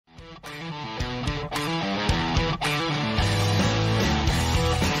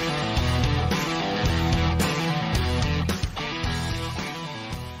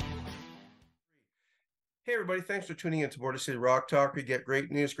everybody. Thanks for tuning in to Border City Rock Talk. We get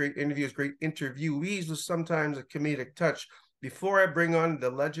great news, great interviews, great interviewees with sometimes a comedic touch. Before I bring on the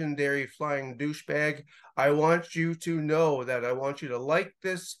legendary flying douchebag, I want you to know that I want you to like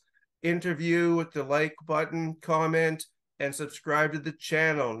this interview with the like button, comment, and subscribe to the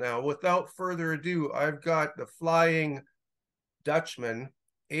channel. Now, without further ado, I've got the Flying Dutchman,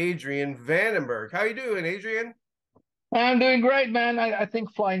 Adrian Vandenberg. How you doing, Adrian? I'm doing great, man. I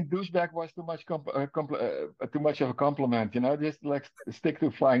think flying douchebag was too much too much of a compliment. Just like stick to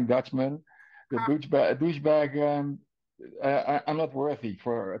flying Dutchman. The douchebag. I'm not worthy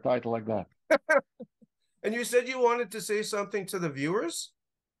for a title like that. And you said you wanted to say something to the viewers?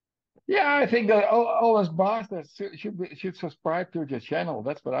 Yeah, I think that all us bastards should subscribe to your channel.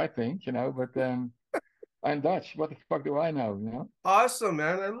 That's what I think. But I'm Dutch. What the fuck do I know? Awesome,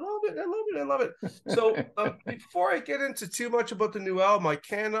 man. I love it. I love it. I love it. So before I get into too much about the new album, I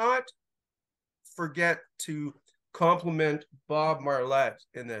cannot forget to compliment Bob Marlette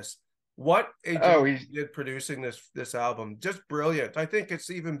in this. What a job he did producing this album. Just brilliant. I think it's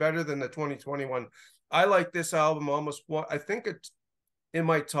even better than the 2021. I like this album almost. I think it's in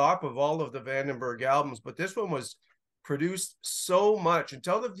my top of all of the Vandenberg albums, but this one was produced so much. And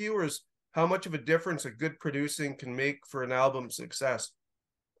tell the viewers how much of a difference a good producing can make for an album's success.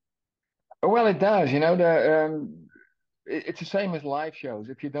 Well, it does. It's the same as live shows.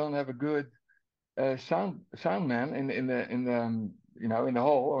 If you don't have a good sound man in the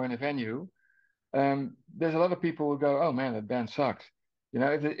hall or in a venue, there's a lot of people who go, "Oh man, that band sucks."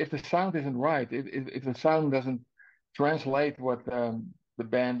 If the sound isn't right, if the sound doesn't translate what the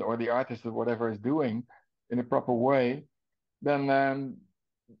band or the artist or whatever is doing in a proper way, then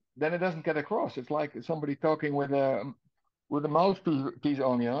it doesn't get across. It's like somebody talking with a mouthpiece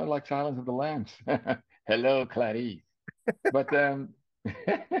on, like Silence of the Lambs. Hello, Clarice. But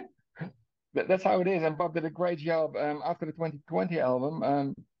that's how it is. And Bob did a great job. After the 2020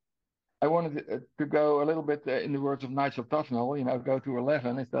 album, I wanted to go a little bit, in the words of Nigel Tufnell, go to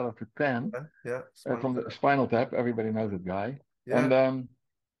 11 instead of to 10. Yeah. From the Spinal Tap. Everybody knows that guy. Yeah. And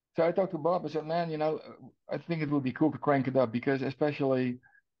so I talked to Bob. I said, man, I think it would be cool to crank it up because especially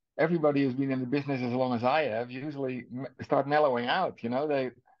everybody who's been in the business as long as I have usually start mellowing out.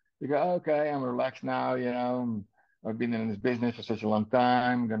 They go, okay, I'm relaxed now. I've been in this business for such a long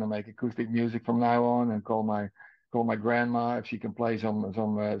time. I'm gonna make acoustic music from now on and call my grandma if she can play some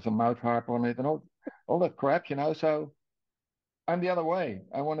mouth harp on it and all that crap. So I'm the other way.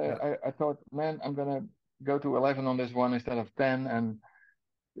 I thought, man, I'm gonna go to 11 on this one instead of 10,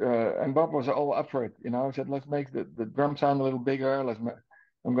 and Bob was all up for it. I said, let's make the drum sound a little bigger.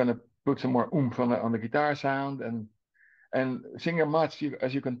 I'm gonna put some more oomph on the guitar sound, and singer Mats,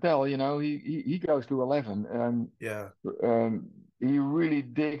 as you can tell, he goes to 11, and he really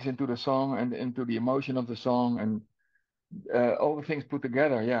digs into the song and into the emotion of the song and all the things put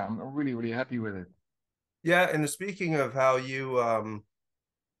together. Yeah, I'm really, really happy with it. Yeah, and speaking of how you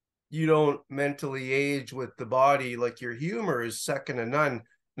don't mentally age with the body, like your humor is second to none.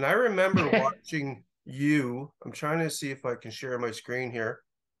 And I remember watching you. I'm trying to see if I can share my screen here.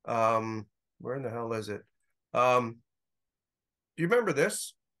 Where in the hell is it? Do you remember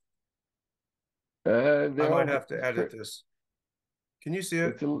this? I might have to edit this. Can you see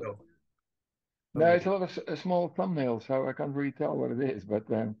it? No, it's a lot of small thumbnails, so I can't really tell what it is. But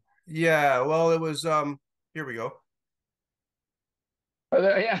yeah, well, it was here we go.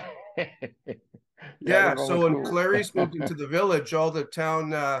 Yeah. Yeah, so when Clarice moved into the village, all the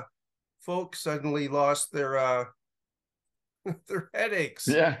town folks suddenly lost their headaches.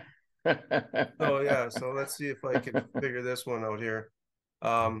 Yeah. So let's see if I can figure this one out here.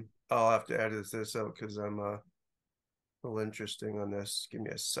 I'll have to edit this out because I'm a little interesting on this. Give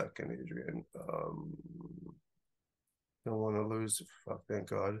me a second, Adrian. Don't want to lose. Fuck, thank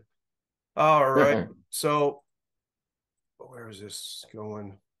God. All right. So where is this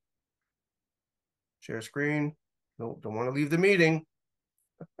going? Share screen. No, don't want to leave the meeting.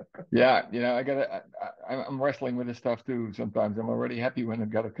 Yeah, I'm wrestling with this stuff too. Sometimes I'm already happy when I've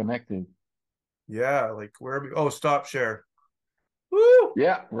got it connected. Yeah, like where? Oh, stop share. Woo!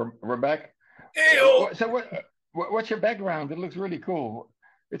 Yeah, we're back. Ew. So what's your background? It looks really cool.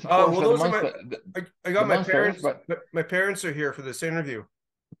 It's well, those are I got my parents, but my parents are here for this interview.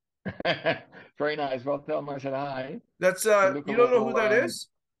 Very nice. Well, tell them I said hi. That's you don't know who that is?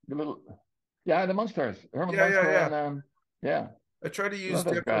 The Monsters. Herman Munster. And, yeah. I try to use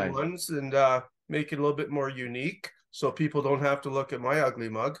different ones and make it a little bit more unique, so people don't have to look at my ugly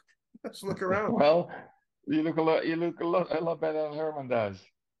mug. Let's look around. Well, you look a lot better than Herman does.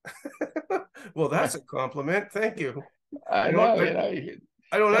 Well, that's a compliment. Thank you. I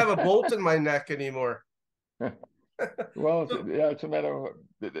don't have a bolt in my neck anymore. Well, So, yeah, it's a matter of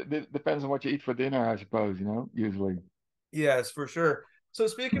it depends on what you eat for dinner, I suppose, usually. yes, for sure. So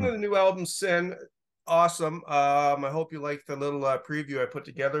speaking of the new album, SiN, awesome. I hope you liked the little preview I put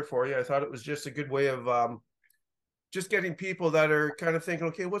together for you. I thought it was just a good way of just getting people that are kind of thinking,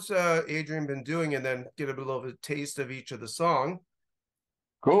 okay, what's Adrian been doing, and then get a little bit of taste of each of the song. You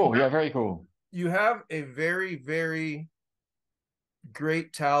Cool. Yeah, very cool. you have a very, very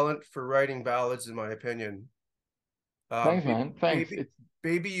great talent for writing ballads, in my opinion. Thanks, man. Thanks. Baby,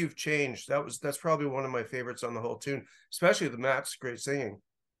 baby, you've changed. That's probably one of my favorites on the whole tune, especially the Matt's great singing.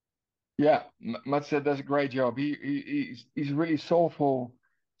 Yeah, Mats does a great job. He's a really soulful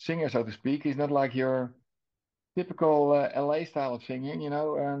singer, so to speak. He's not like your typical LA style of singing,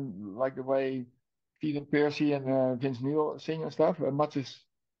 like the way Stephen Pearcy and Vince Neil sing and stuff. Mats is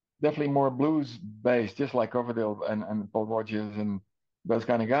definitely more blues based, just like Coverdale and Paul Rodgers and those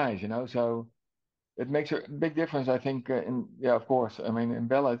kind of guys, So it makes a big difference, I think. Yeah, of course. I mean, in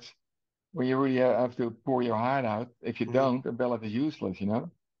ballads, when you really have to pour your heart out, if you Mhm. don't, a ballad is useless.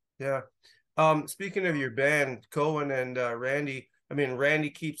 Yeah. Speaking of your band, Cohen and Randy, I mean, Randy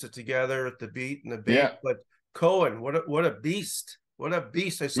keeps it together with the beat and the bass, Yeah, but Cohen, what a beast. What a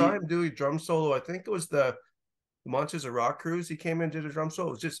beast. I saw he, him do a drum solo. I think it was the Monsters of Rock cruise. He came in and did a drum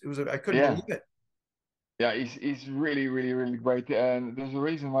solo. I couldn't believe yeah, it. yeah. He's really, really, really great, and there's a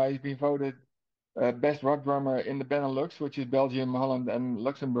reason why he's been voted best rock drummer in the Benelux, which is Belgium, Holland, and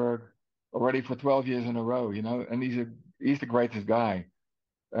Luxembourg, already for 12 years in a row. And he's the greatest guy.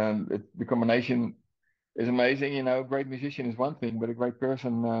 And the combination is amazing. Great musician is one thing, but a great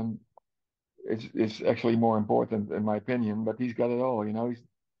person is actually more important, in my opinion. But he's got it all. He's a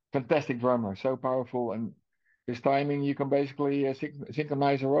fantastic drummer, so powerful, and his timing, you can basically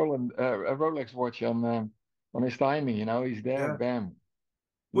synchronize a Rolex watch on his timing. He's there, Yeah. bam,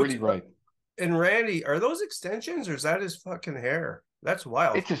 What's really great. and Randy, are those extensions or is that his fucking hair? That's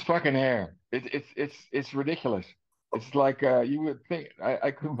wild. It's his fucking hair. It's ridiculous. It's like you would think.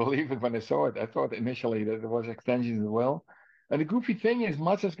 I couldn't believe it when I saw it. I thought initially that there was extensions as well. And the goofy thing is,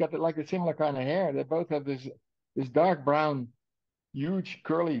 Mats got like a similar kind of hair. They both have this dark brown, huge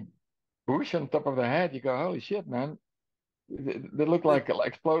curly bush on top of their head. You go, holy shit, man! They look like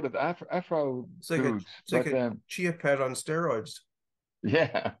exploded Afro dudes. It's like But a chia pet on steroids.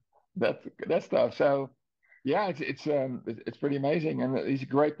 yeah, that stuff. So yeah, it's pretty amazing, and he's a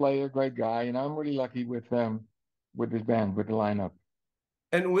great player, great guy, and I'm really lucky with this band, with the lineup.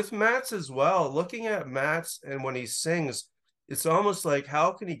 And with Matt's as well, looking at Matt's and when he sings, it's almost like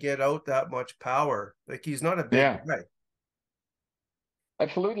how can he get out that much power? Like he's not a big Yeah, guy.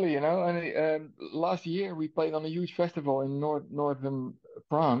 absolutely. And last year we played on a huge festival in northern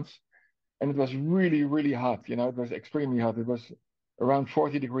France, and it was really really hot. It was extremely hot. It was around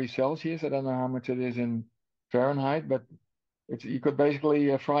 40 degrees Celsius. I don't know how much it is in Fahrenheit, but you could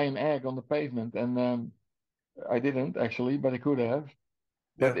basically fry an egg on the pavement, and I didn't actually, but I could have.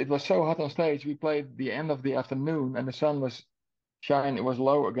 But Yeah. it was so hot on stage. We played the end of the afternoon, and the sun was shining. It was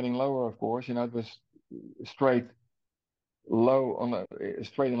lower, getting lower, of course. It was straight low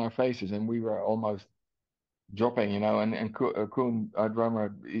straight in our faces, and we were almost dropping. And Koen, our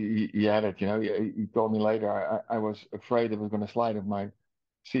drummer, he had it. He told me later. I was afraid it was going to slide off my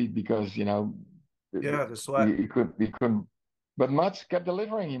seat because Yeah, the sweat. he couldn't. But Mats kept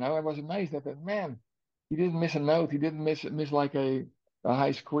delivering. I was amazed at that man. He didn't miss a note. He didn't miss like a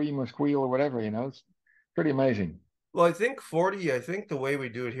high scream or squeal or whatever. It's pretty amazing. Well, I think 40, I think the way we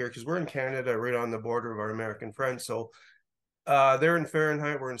do it here, because we're in Canada, right on the border of our American friends. So they're in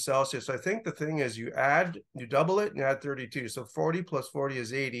Fahrenheit, we're in Celsius. So I think the thing is you double it and you add 32. So 40 plus 40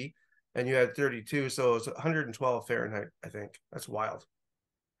 is 80, and you add 32. So it's 112 Fahrenheit, I think. That's wild.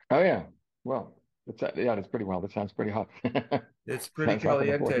 Oh yeah. Well, that's pretty well. That sounds pretty hot. It's pretty Sounds hotter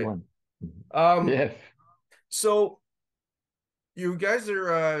than caliente. 41. Um, Yes. so you guys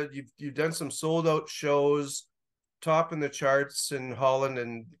are you've done some sold out shows, top in the charts in Holland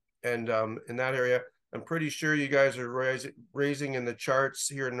and in that area. I'm pretty sure you guys are raising in the charts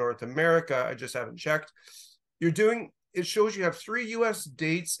here in North America. I just haven't checked. You're doing it shows you have 3 US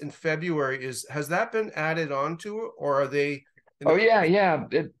dates in February. Has that been added on to it, or are they in the Oh yeah, process?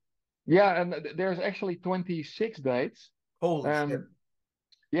 yeah. Yeah, and there's actually 26 dates. Holy shit. Um,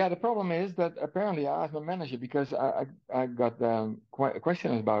 yeah, the problem is that apparently I asked my manager because I got quite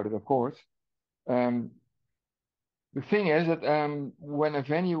questions about it, of course. Um, the thing is that when a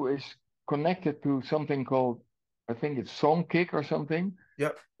venue is connected to something called, I think it's Songkick or something,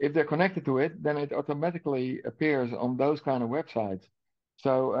 Yep. if they're connected to it, then it automatically appears on those kind of websites.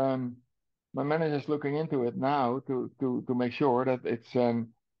 So my manager is looking into it now to make sure that it's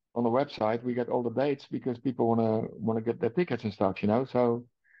on the website, we get all the dates because people wanna get their tickets and stuff, you know. So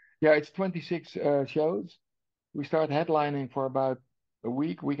yeah, it's 26 shows. We start headlining for about a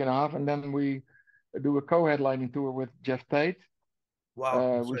week and a half, and then we do a co-headlining tour with Geoff Tate.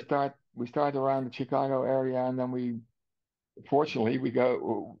 Wow. We start around the Chicago area, and then fortunately we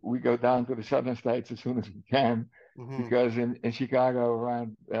go down to the southern states as soon as we can, Hmm. because in Chicago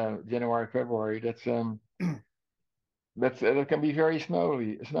around January, February, that can be very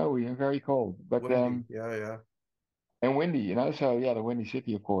snowy and very cold, but Windy. Yeah, yeah. and windy, you know. So yeah, the windy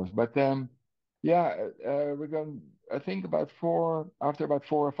city, of course. But yeah, we're going. I think after about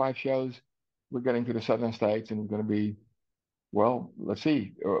 4 or 5 shows, we're getting to the southern states, and it's going to be, well, let's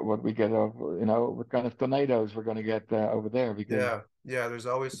see what we get of, what kind of tornadoes we're going to get over there, because Yeah, yeah, there's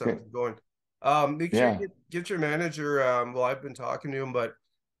always okay, something going. Make sure you yeah, get your manager. Well, I've been talking to him, but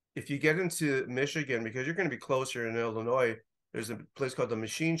if you get into Michigan, because you're going to be closer in Illinois, there's a place called the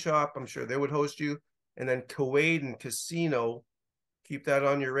Machine Shop. I'm sure they would host you. And then Cawaden Casino, keep that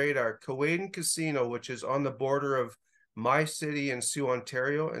on your radar. Cawaden Casino, which is on the border of my city and Sioux,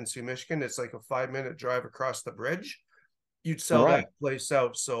 Ontario, and Sioux, Michigan. It's like a 5-minute drive across the bridge. You'd all sell that right, place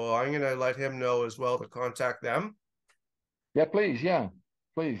out. So I'm going to let him know as well to contact them. yeah, please, yeah,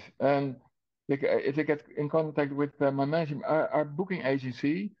 please. If they get in contact with my manager, our booking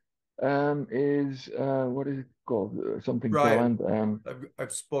agency is what is it called? Something Brian, talent.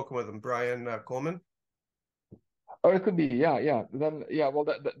 I've spoken with him, Brian Coleman. Oh, it could be, yeah, yeah. Then, yeah, well,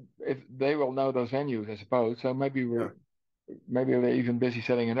 if they will know those venues, I suppose. So Yeah, maybe they're even busy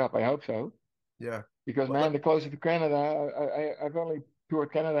setting it up. I hope so, yeah. because Well, man, the closer to Canada, I've only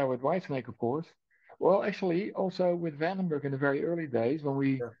toured Canada with Whitesnake, of course. Well, actually, also with Vandenberg in the very early days when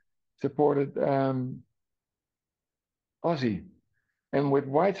we yeah. supported Ozzy, and with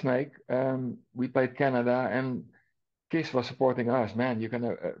Whitesnake, we played Canada, and Kiss was supporting us. Man, you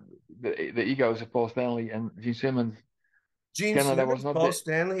can the egos of Paul Stanley and Gene Simmons. Gene Canada was Simmons, not Paul big.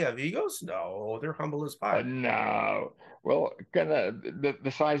 Stanley have egos? No, they're humble as pie. No. Well, Canada,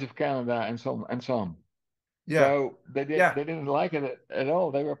 the size of Canada and some. Yeah, So yeah. they didn't like it at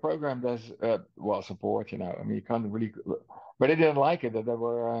all. They were programmed as well, support, you know. I mean, you can't really, but they didn't like it that they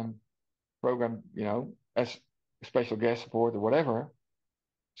were programmed, as special guest support or whatever.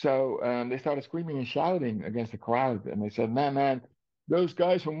 So they started screaming and shouting against the crowd, and they said, man, those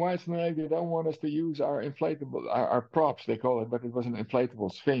guys from Whitesnake, they don't want us to use our inflatable, our props, they call it, but it was an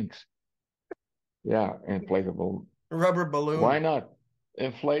inflatable Sphinx. Yeah, inflatable. Rubber Why balloon. not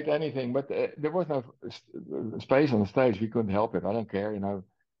inflate anything? But there was no space on the stage. We couldn't help it. I don't care, you know.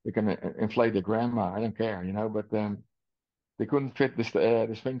 We can inflate the grandma. I don't care, you know. But they couldn't fit the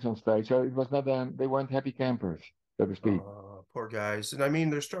Sphinx on stage, so it was not. They weren't happy campers, so to speak. Poor guys. And I mean,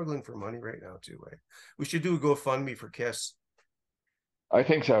 they're struggling for money right now too, right? We should do a GoFundMe for Kiss. I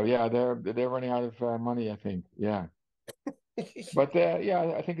think so. Yeah, they're running out of money. I think. Yeah, but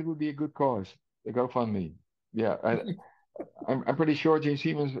yeah, I think it would be a good cause. The GoFundMe. Yeah, I'm pretty sure Gene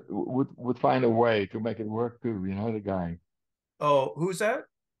Simmons would find a way to make it work too. You know, the guy, Oh, who's that?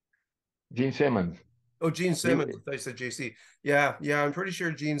 Gene Simmons. Oh, Gene He, Simmons. I said JC. Yeah, yeah. I'm pretty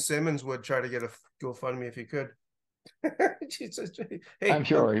sure Gene Simmons would try to get a GoFundMe if he could. Jesus, hey, I'm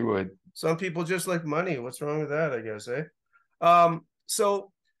sure he would. some people just like money. What's wrong with that? I guess, eh?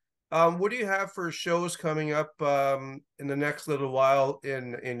 So what do you have for shows coming up in the next little while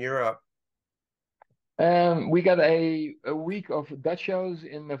in Europe? We got a week of Dutch shows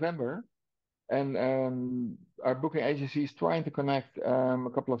in November, and our booking agency is trying to connect a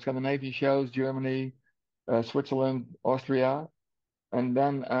couple of Scandinavian shows, Germany, Switzerland, Austria, and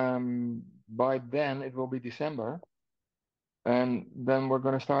then by then it will be December, and then we're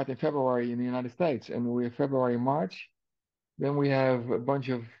going to start in February in the United States, and we have February, March. Then we have a bunch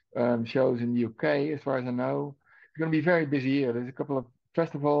of shows in the UK, as far as I know. It's going to be a very busy year. There's a couple of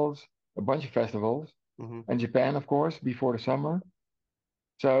festivals, a bunch of festivals, Mm-hmm. and Japan, of course, before the summer.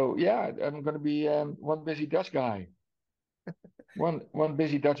 So yeah, I'm going to be one busy Dutch guy, one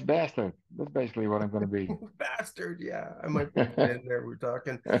busy Dutch bastard. That's basically what I'm going to be. Bastard, yeah. I might put that in there. We're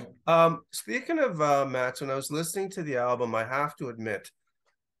talking. Speaking of Matt's, when I was listening to the album, I have to admit,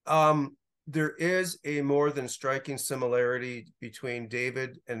 um, there is a more than striking similarity between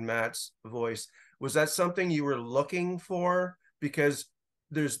David and Matt's voice. Was that something you were looking for? Because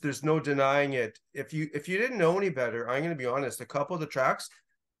there's no denying it. If you didn't know any better, I'm going to be honest. A couple of the tracks,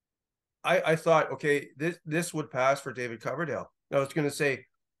 I thought, okay, this would pass for David Coverdale. I was going to say,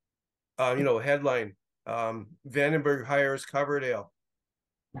 headline, Vandenberg hires Coverdale.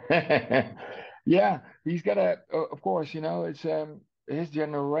 Yeah, he's got of course, it's his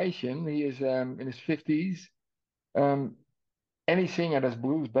generation. He is in his 50s. Um, any singer that's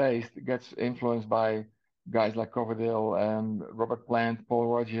blues based gets influenced by guys like Coverdale and Robert Plant, Paul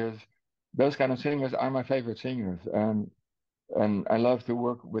Rodgers. Those kind of singers are my favorite singers, and I love to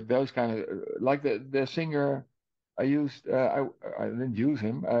work with those kind of like the singer I used. I didn't use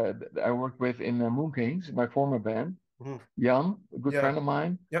him. I worked with in Moon Kings, my former band. Mhm. Jan, a good Yeah. friend of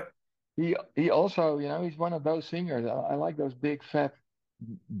mine. Yep. He also, he's one of those singers. I like those big, fat,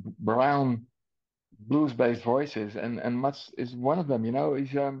 brown blues-based voices, and Mats is one of them.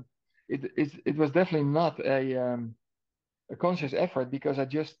 It was definitely not a conscious effort because I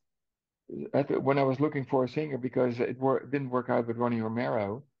just when I was looking for a singer because didn't work out with Ronnie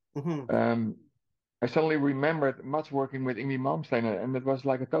Romero. Hmm. Um, I suddenly remembered Mats working with Ingrid Malmsteen, and it was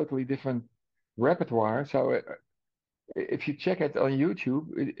like a totally different repertoire. So if you check it on YouTube,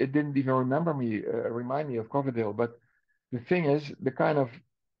 it didn't even remind me of Coverdale. But the thing is, the kind of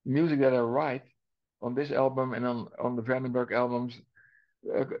music that I write on this album and on the Vandenberg albums,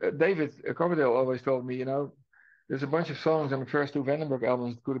 David Coverdale always told me, there's a bunch of songs on the first two Vandenberg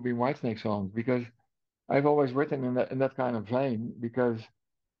albums that could have been Whitesnake songs because I've always written in that kind of vein because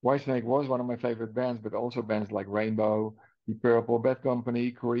Whitesnake was one of my favorite bands, but also bands like Rainbow, Deep Purple, Bad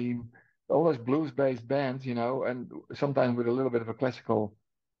Company, Cream, all those blues-based bands, and sometimes with a little bit of a classical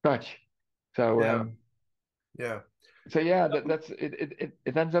touch. So Yeah. Yeah. so yeah, that's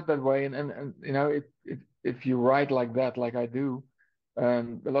it ends up that way, and if you write like that, like I do, a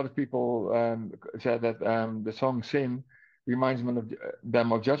lot of people said that the song "SiN" reminds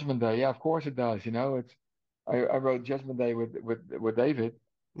them of Judgment Day. Yeah, of course it does. I wrote Judgment Day with David,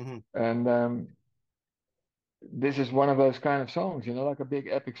 Hmm. and this is one of those kind of songs, like a big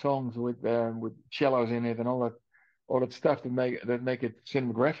epic songs with cellos in it and all that stuff that make it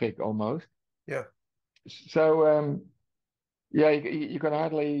cinematographic almost. Yeah. So yeah, you can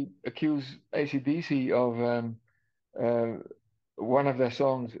hardly accuse AC/DC of uh, one of their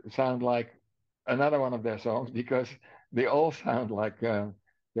songs sound like another one of their songs because they all sound like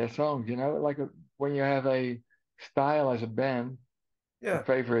their songs. Like when you have a style as a band, a Yeah.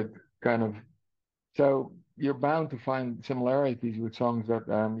 favorite kind of. So you're bound to find similarities with songs that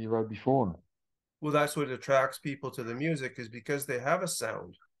you wrote before. Well, that's what attracts people to the music is because they have a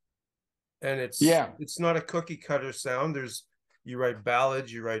sound, and it's Yeah, it's not a cookie cutter sound. You write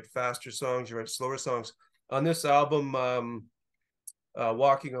ballads, you write faster songs, you write slower songs. On this album,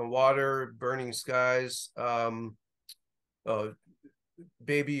 Walking on Water, Burning Skies, uh,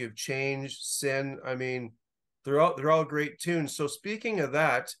 Baby You've Changed, SiN. I mean, they're all great tunes. So speaking of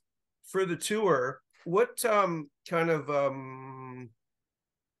that, for the tour, what kind of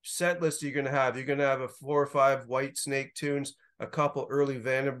set list are you going to have? You're going to have a 4 or 5 Whitesnake tunes, a couple early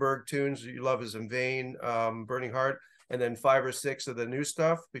Vandenberg tunes you love is in Vain, Burning Heart, and then 5 or 6 of the new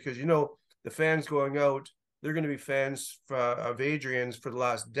stuff because the fans going out, they're going to be fans of Adrian's for the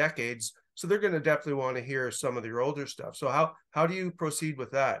last decades, so they're going to definitely want to hear some of your older stuff. So how do you proceed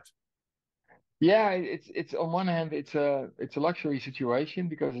with that? yeah. It's on one hand, it's a luxury situation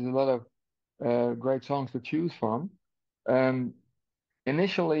because there's a lot of great songs to choose from. Um,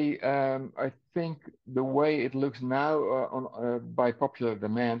 Initially, I think the way it looks now by popular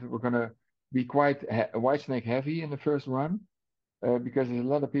demand, we're gonna be quite Whitesnake heavy in the first run because there's a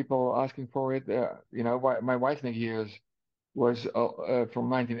lot of people asking for it. My Whitesnake years was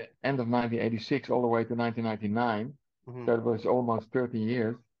from end of 1986 all the way to 1999, Mm-hmm. so it was almost 13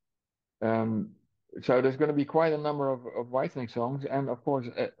 years. Um, so there's going to be quite a number of Whitesnake songs, and of course,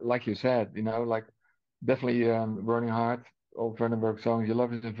 like you said, like definitely Burning Heart, old Vandenberg songs. Your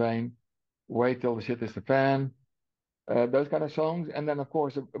Love Is in Vain, Wait Till the Shit Is the Fan, those kind of songs, and then of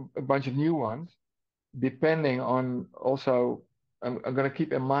course a bunch of new ones, depending on also. I'm going to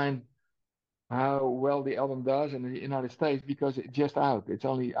keep in mind how well the album does in the United States because it's just out. It's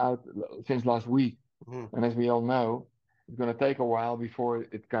only out since last week, Mm-hmm. and as we all know, it's going to take a while before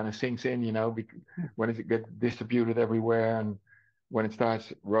it kind of sinks in. When it gets distributed everywhere and when it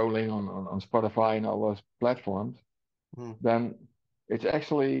starts rolling on Spotify and all those platforms, Mm-hmm. then it's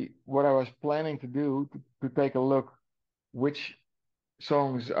actually what I was planning to do to take a look which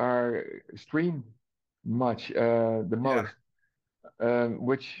songs are streamed the Yeah. most,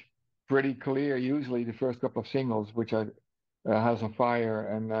 which pretty clear. Usually the first couple of singles, which are House on Fire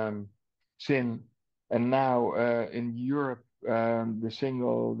and SiN, and now in Europe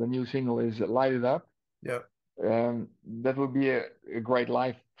the new single is Light It Up. Yeah. That would be a great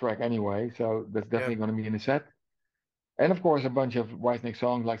live track anyway, so that's Yeah. definitely going to be in the set. And of course, a bunch of Whitesnake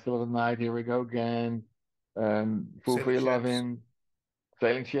songs like Still of the Night, Here We Go Again, Fool for Sailing Your Ships. Lovin',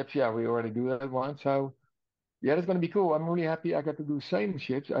 Sailing Ships. Yeah, we already do that one. So yeah, that's going to be cool. I'm really happy I got to do Sailing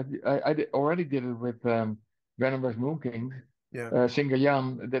Ships. I already did it with Vandenberg's Moon Kings. Yeah. Singer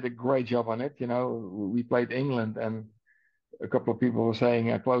Jan did a great job on it. You know, we played England, and a couple of people were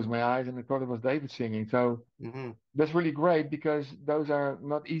saying I closed my eyes and I thought it was David singing. So Hmm. that's really great because those are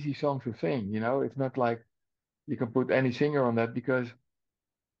not easy songs to sing. You know, it's not like you can put any singer on that because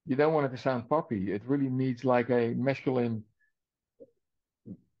you don't want it to sound poppy. It really needs like a masculine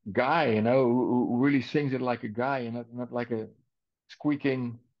guy, you know, who really sings it like a guy and not like a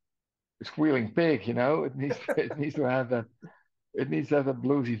squeaking, squealing pig. You know, it needs to have that. It needs to have a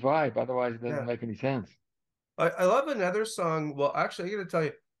bluesy vibe. Otherwise, it doesn't Yeah. make any sense. I love another song. Well, actually, I got to tell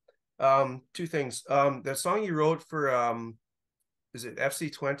you two things. The song you wrote for is it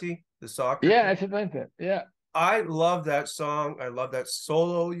FC20, the soccer Yeah, team? it's Atlanta. Yeah. I love that song. I love that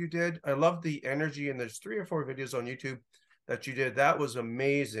solo you did. I love the energy, and there's 3 or 4 videos on YouTube that you did. That was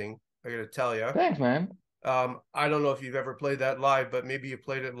amazing. I got to tell you. Thanks, man. I don't know if you've ever played that live, but maybe you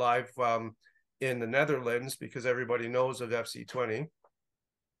played it live in the Netherlands because everybody knows of FC20.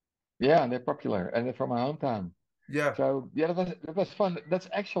 Yeah, they're popular and they're from my hometown. Yeah, So yeah, that was fun. That's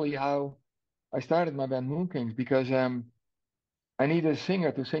actually how I started my band Moon Kings because I needed a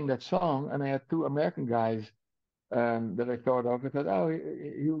singer to sing that song, and I had two American guys that I thought of. I thought, oh,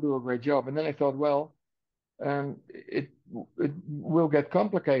 he'll do a great job. And then I thought, well, it will get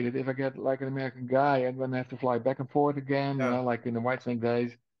complicated if I get like an American guy and then I have to fly back and forth again, you yeah, know, like in the Whitesnake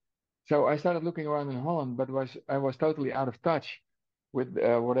days. So I started looking around in Holland, but I was totally out of touch with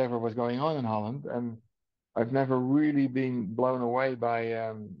whatever was going on in Holland, and I've never really been blown away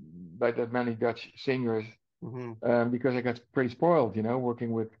by that many Dutch singers hmm, because I got pretty spoiled, you know,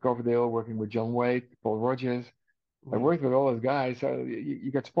 working with Coverdale, working with John Waite, Paul Rogers. I hmm, worked with all those guys, so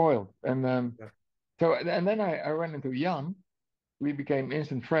you get spoiled. And yeah, and then I ran into Jan. We became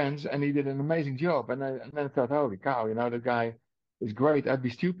instant friends, and he did an amazing job. And then I thought, holy cow, you know, the guy is great. I'd be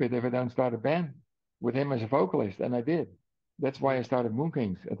stupid if I don't start a band with him as a vocalist, and I did. That's why I hmm, started Moon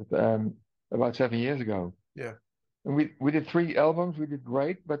Kings about 7 years ago. yeah, And we did 3 albums. We did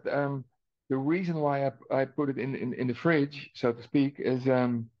great, but the reason why I put it in the fridge, so to speak, is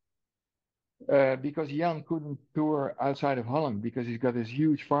because Jan couldn't tour outside of Holland because he's got this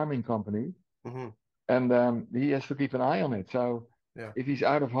huge farming company, hmm, and he has to keep an eye on it. So yeah, if he's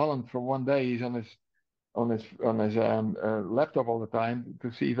out of Holland for one day, he's on his laptop all the time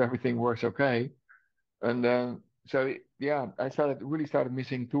to see if everything works okay. And so yeah, really started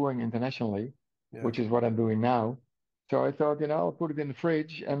missing touring internationally, yeah. which is what I'm doing now. So I thought, you know, I'll put it in the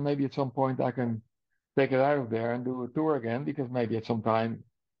fridge, and maybe at some point I can take it out of there and do a tour again, because maybe at some point,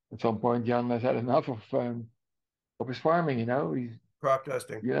 Jan has had enough of his farming. You know, Crop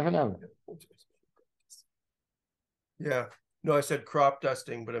dusting. you never know. Yeah. No, I said crop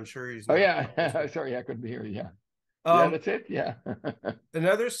dusting, but I'm sure he's Oh not yeah, dusting. sorry, I couldn't hear you. Yeah, yeah, Um, that's it. Yeah.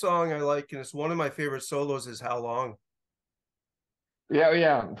 Another song I like, and it's one of my favorite solos, is "How Long." Yeah,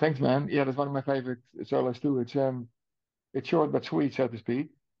 yeah. Thanks, man. Yeah, that's one of my favorite solos too. It's short but sweet, so to speak,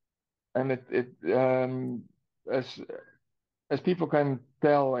 and as as people can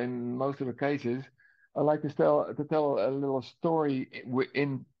tell in most of the cases, I like to tell a little story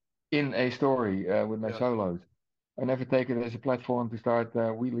in a story with my Yeah, solos. I never take it as a platform to start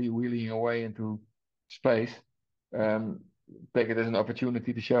wheeling away into space. Um, Take it as an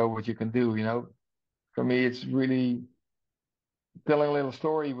opportunity to show what you can do. You know, for me, it's really telling a little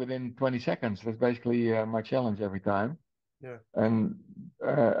story within 20 seconds. That's basically my challenge every time. yeah, And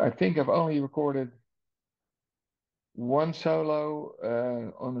I think I've only recorded one solo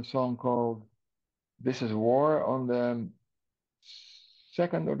on a song called "This Is War" on the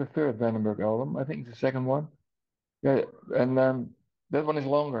second or the third Vandenberg album. I think it's the second one. Yeah, and that one is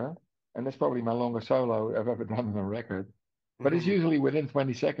longer, and that's probably my longest solo I've ever done on a record. But it's hmm, usually within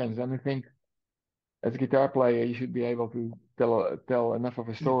 20 seconds, and I think as a guitar player, you should be able to tell enough of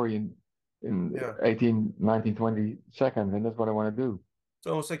a story in yeah. 18, 19, 20 seconds, and that's what I want to do. It's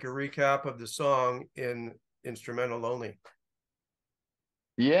almost like a recap of the song in instrumental only.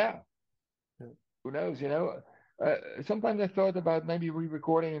 Yeah, Yeah. who knows, you know? Sometimes I thought about maybe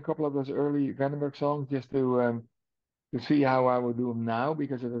re-recording a couple of those early Vandenberg songs just to see how I would do them now,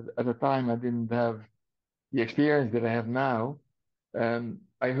 because at the time I didn't have the experience that I have now.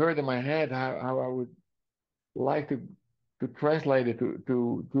 I heard in my head how I would like to translate it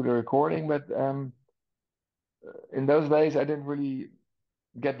to the recording, but in those days I didn't really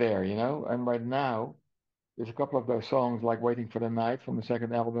get there, you know. And right now, there's a couple of those songs like "Waiting for the Night" from the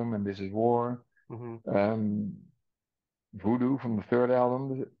second album, and "This Is War," Hmm. um, "Voodoo" from the third album.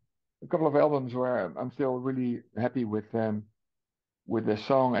 There's a couple of albums where I'm still really happy with the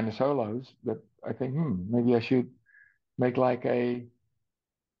song and the solos. But I think, maybe I should make like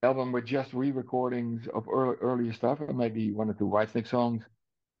album with just re-recordings of earlier stuff, and maybe one or two Whitesnake songs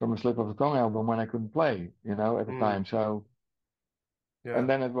from a Slip of the Tongue album when I couldn't play, at the Mm, time. So, yeah, and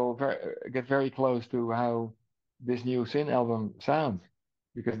then it will get very close to how this new SiN album sounds,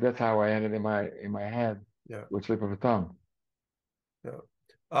 because that's how I had it in my head yeah, with Slip of the Tongue. yeah.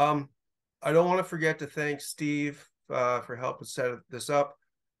 Um, I don't want to forget to thank Steve for helping set this up.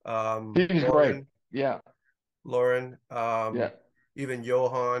 He's great. Lauren, Yeah, Lauren, yeah. even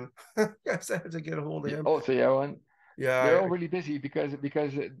Johan. Yes, I had to get a hold of him. Also, yeah, and they're Yeah, all really busy because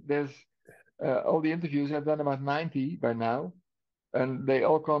there's all the interviews. I've done about 90 by now, and they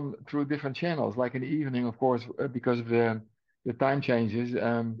all come through different channels. Like in the evening, of course, because of the time changes,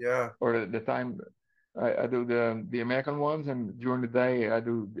 yeah, or the time. I do the American ones, and during the day I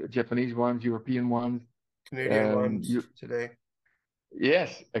do the Japanese ones, European ones. Canadian ones You today.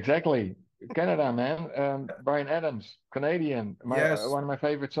 Yes, exactly. Canada, man. Brian Adams, Canadian, my Yes, one of my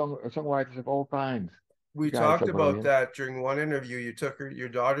favorite songwriters of all times. The we guy is so talked about brilliant. that during one interview. You took your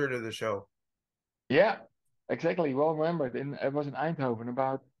daughter to the show. Yeah, exactly. Well remembered. It was in Eindhoven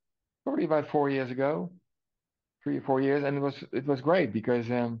probably about 4 years ago, 3 or 4 years, and it was great because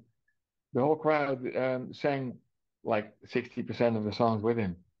the whole crowd sang like 60% of the songs with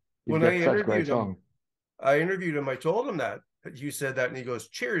him. He's When I got such great interviewed him, songs. I told him that you said that, and he goes,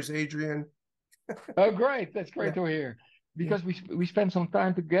 "Cheers, Adrian." Oh, great! That's Yeah, great to hear yeah. because we spent some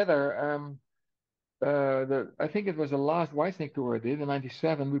time together. I think it was the last Whitesnake tour I did in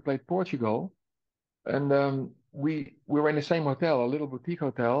 '97. We played Portugal, and we were in the same hotel, a little boutique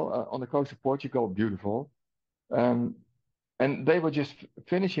hotel on the coast of Portugal, beautiful. Um, and they were just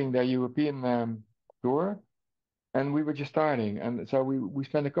finishing their European tour, and we were just starting. And so we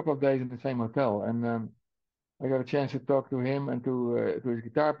spent a couple of days in the same hotel, and I got a chance to talk to him and to his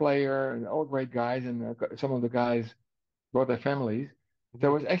guitar player, and all great guys, and some of the guys brought their families. So I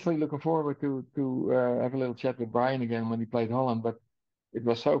Mhm. was actually looking forward to have a little chat with Brian again when he played Holland, but it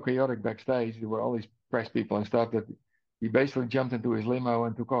was so chaotic backstage. There were all these press people and stuff that he basically jumped into his limo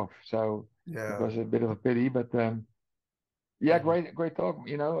and took off. So it Yeah, was a bit of a pity, but yeah, yeah, great talk.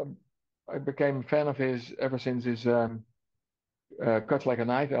 I became a fan of his ever since his Cuts Like a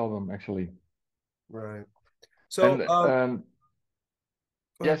Knife album, actually. right. So, And go ahead.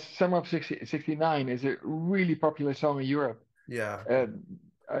 yes, Summer of 69 is a really popular song in Europe. Yeah, Uh,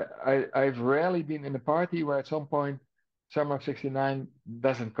 I've rarely been in a party where at some point Summer of 69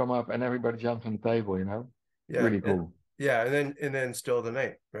 doesn't come up and everybody jumps on the table. yeah, Really cool. yeah, and then still the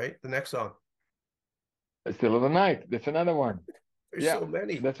night, right? The next song. Still of the Night, that's another one. There's Yeah, so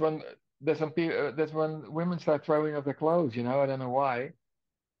many. that's when that's when women start throwing up their clothes. I don't know why.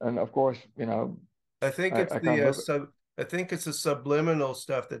 And of course, I think it's I can't the look. sub. I think it's the subliminal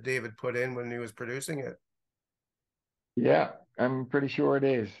stuff that David put in when he was producing it. Yeah, I'm pretty sure it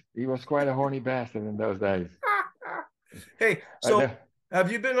is. He was quite a horny bastard in those days. Hey, I so know.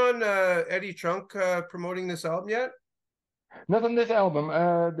 have you been on Eddie Trunk promoting this album yet? Not on this album,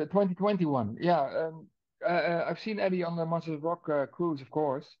 the 2021. Yeah, I've seen Eddie on the Monsters of Rock cruise, of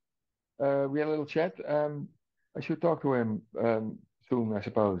course. We had a little chat. I should talk to him soon, I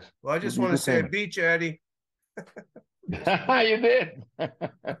suppose. Well, I Would just be a want to good say I thing. beat you, Eddie. You did.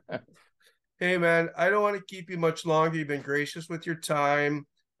 Hey, man, I don't want to keep you much longer. You've been gracious with your time.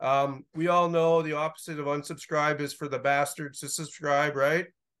 We all know the opposite of unsubscribe is for the bastards to subscribe, right?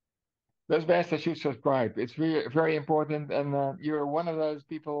 Those bastards should subscribe. It's really very important, and you're one of those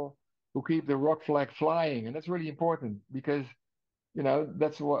people who keep the rock flag flying, and that's really important because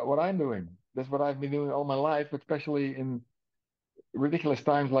that's what I'm doing. That's what I've been doing all my life, especially in ridiculous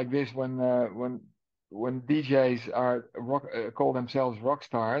times like this when DJs call themselves rock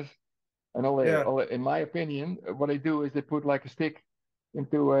stars, and Yeah. in my opinion, what they do is they put like a stick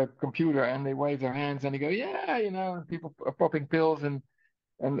into a computer and they wave their hands and they go, yeah, and people are popping pills and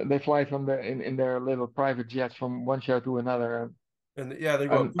they fly from in their little private jets from one show to another. And yeah, they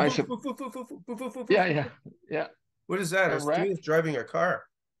go, And I said, yeah, yeah, yeah, what is that? and It's to me, rap. it's driving a car.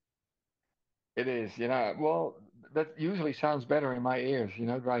 It is, well, that usually sounds better in my ears,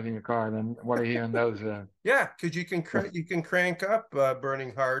 driving a car than what I hear in those. Yeah, because you can crank up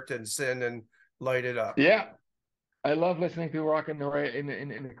Burning Heart and SiN and light it up. Yeah, I love listening to rock in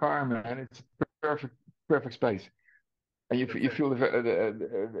in the car, man. It's perfect, perfect space, and you Perfect. feel the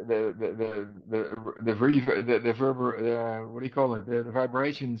reverb, what do you call it? The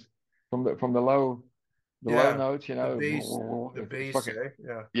vibrations from the low Yeah, notes. the It's bass, fucking eh?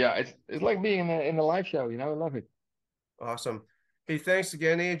 Yeah, yeah. It's like being in a live show. I love it. awesome. Hey, thanks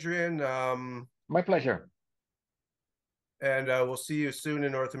again, Adrian. My pleasure. And we'll see you soon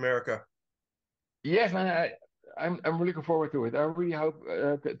in North America. Yes, man. I'm really looking forward to it. I really hope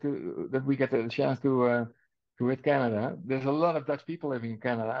that we get the chance to hit Canada. There's a lot of Dutch people living in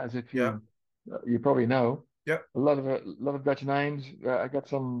Canada, as if Yeah. you probably know. Yeah. A lot of Dutch names. I got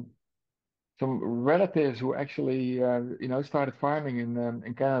some relatives who actually started farming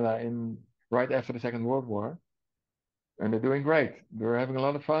in Canada right after the Second World War, and they're doing great. They're having a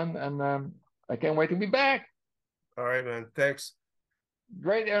lot of fun, and I can't wait to be back. All right, man. Thanks.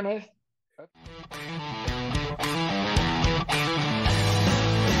 Great, Ernest.